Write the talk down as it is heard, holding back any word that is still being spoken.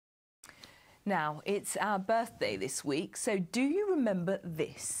Now, it's our birthday this week, so do you remember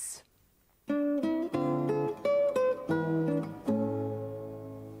this?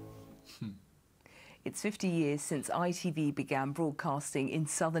 It's 50 years since ITV began broadcasting in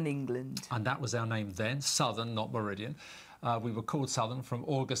southern England. And that was our name then, Southern, not Meridian. We were called Southern from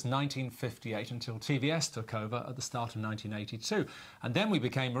August 1958 until TVS took over at the start of 1982. And then we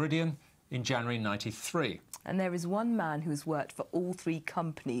became Meridian in January 93. And there is one man who's worked for all three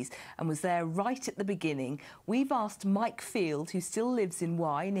companies and was there right at the beginning. We've asked Mike Field, who still lives in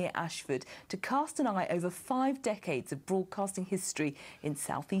Wye near Ashford, to cast an eye over 5 decades of broadcasting history in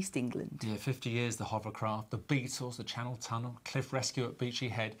South East England. Yeah, 50 years, the hovercraft, the Beatles, the Channel Tunnel, Cliff Rescue at Beachy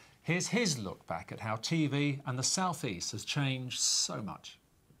Head. Here's his look back at how TV and the South East has changed so much.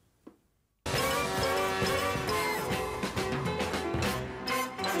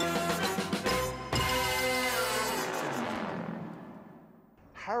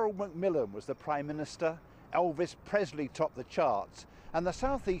 Harold Macmillan was the Prime Minister, Elvis Presley topped the charts, and the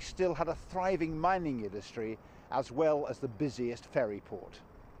South East still had a thriving mining industry as well as the busiest ferry port.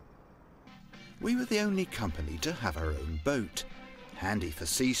 We were the only company to have our own boat, handy for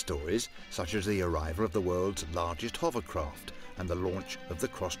sea stories such as the arrival of the world's largest hovercraft and the launch of the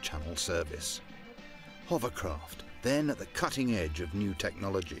cross-channel service. Hovercraft, then at the cutting edge of new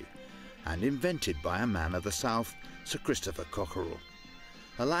technology, and invented by a man of the South, Sir Christopher Cockerell.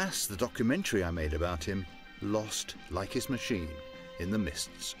 Alas, the documentary I made about him, lost, like his machine, in the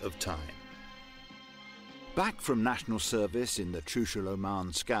mists of time. Back from national service in the Trucial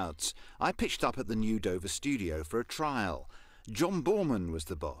Oman Scouts, I pitched up at the new Dover studio for a trial. John Boorman was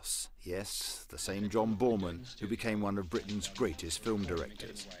the boss. Yes, the same John Boorman who became one of Britain's greatest film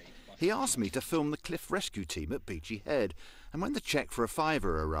directors. He asked me to film the Cliff Rescue team at Beachy Head, and when the cheque for a £5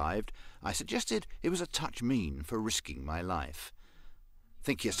 arrived, I suggested it was a touch mean for risking my life.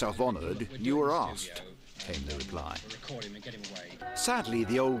 "Think yourself honoured, you were asked," came the reply. Sadly,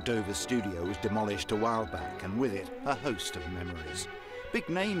 the old Dover studio was demolished a while back, and with it, a host of memories. Big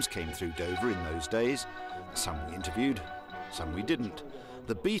names came through Dover in those days. Some we interviewed, some we didn't.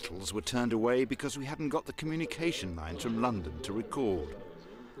 The Beatles were turned away because we hadn't got the communication lines from London to record,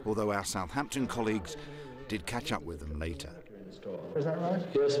 although our Southampton colleagues did catch up with them later. Is that right?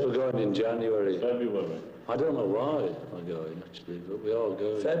 Yes, we're going in January. February. I don't know why we're going, actually, but we are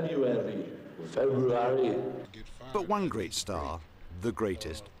going. February. But one great star, the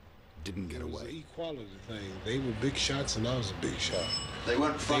greatest, didn't get It was an away. equality thing. They were big shots and I was a big shot. They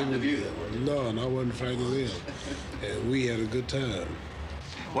weren't frightened of you, though, were they? No, and I wasn't frightened of them. And we had a good time.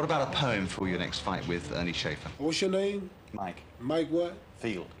 What about a poem for your next fight with Ernie Schaefer? What's your name? Mike. Mike what?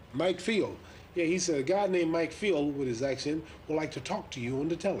 Field. Mike Field. Yeah, he said, a guy named Mike Field, with his accent, would like to talk to you on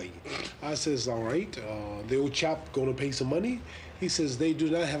the telly. I says, all right, the old chap gonna pay some money? He says, they do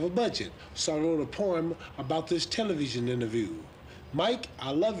not have a budget. So I wrote a poem about this television interview. Mike,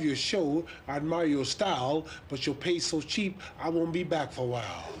 I love your show, I admire your style, but your pay's so cheap, I won't be back for a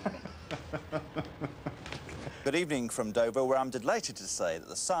while. Good evening from Dover, where I'm delighted to say that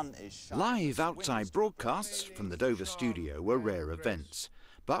the sun is shining. Live outside broadcasts from the Dover studio were rare events.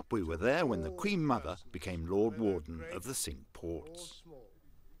 But we were there when the Queen Mother became Lord Warden of the Cinque Ports.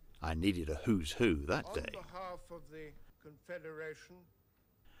 I needed a who's who that day.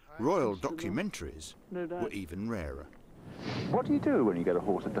 Royal documentaries were even rarer. What do you do when you get a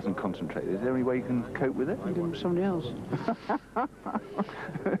horse that doesn't concentrate? Is there any way you can cope with it? I do it with somebody else.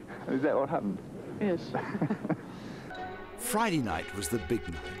 Is that what happened? Yes. Friday night was the big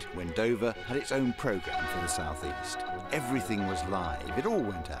night when Dover had its own programme for the South East. Everything was live, it all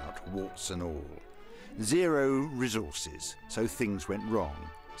went out, warts and all. Zero resources, so things went wrong.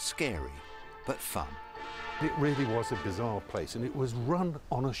 Scary, but fun. It really was a bizarre place, and it was run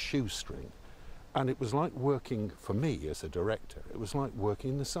on a shoestring. And it was like working, for me as a director, it was like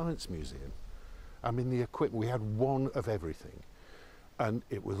working in the Science Museum. I mean, the equipment, we had one of everything. And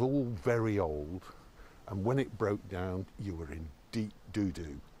it was all very old. And when it broke down, you were in deep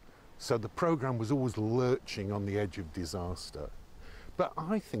doo-doo. So the programme was always lurching on the edge of disaster. But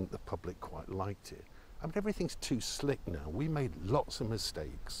I think the public quite liked it. I mean, everything's too slick now. We made lots of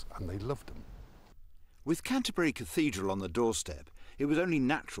mistakes, and they loved them. With Canterbury Cathedral on the doorstep, it was only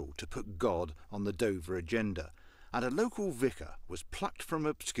natural to put God on the Dover agenda, and a local vicar was plucked from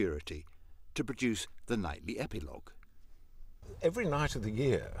obscurity to produce the nightly epilogue. Every night of the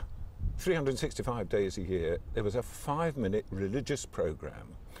year, 365 days a year, there was a 5-minute religious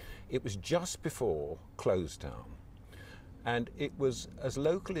programme. It was just before close down. And it was as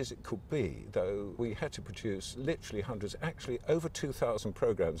local as it could be, though we had to produce literally hundreds, actually over 2,000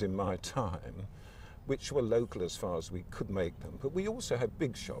 programmes in my time, which were local as far as we could make them. But we also had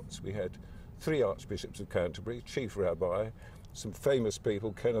big shots. We had 3 archbishops of Canterbury, chief rabbi, some famous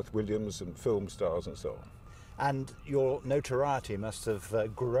people, Kenneth Williams and film stars and so on. And your notoriety must have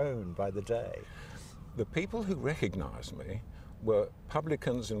grown by the day. The people who recognised me were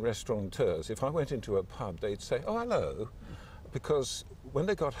publicans and restaurateurs. If I went into a pub, they'd say, "Oh, hello," because when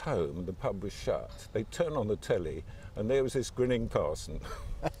they got home and the pub was shut, they'd turn on the telly and there was this grinning parson.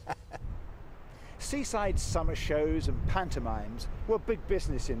 Seaside summer shows and pantomimes were big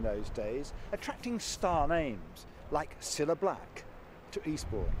business in those days, attracting star names like Cilla Black to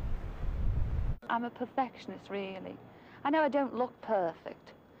Eastbourne. I'm a perfectionist, really. I know I don't look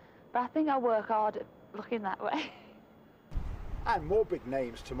perfect, but I think I work hard at looking that way. And more big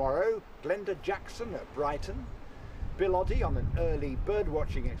names tomorrow. Glenda Jackson at Brighton, Bill Oddie on an early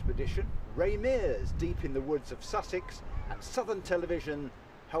birdwatching expedition, Ray Mears deep in the woods of Sussex, and Southern Television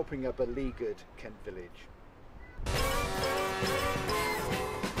helping a beleaguered Kent village.